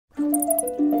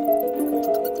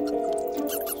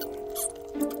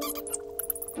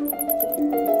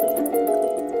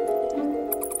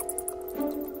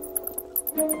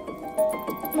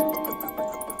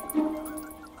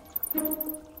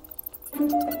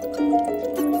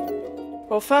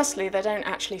Well, firstly, they don't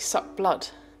actually suck blood.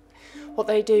 What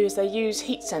they do is they use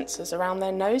heat sensors around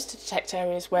their nose to detect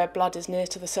areas where blood is near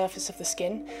to the surface of the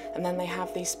skin, and then they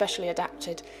have these specially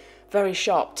adapted, very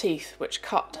sharp teeth which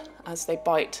cut as they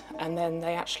bite, and then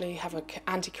they actually have an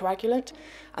anticoagulant,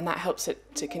 and that helps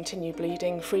it to continue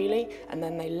bleeding freely, and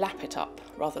then they lap it up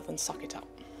rather than suck it up.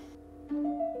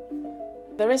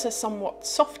 There is a somewhat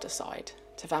softer side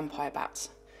to vampire bats.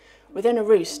 Within a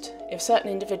roost, if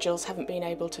certain individuals haven't been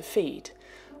able to feed,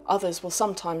 others will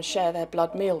sometimes share their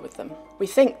blood meal with them. We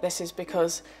think this is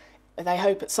because they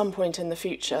hope at some point in the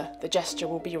future the gesture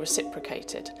will be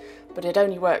reciprocated, but it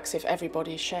only works if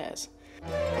everybody shares.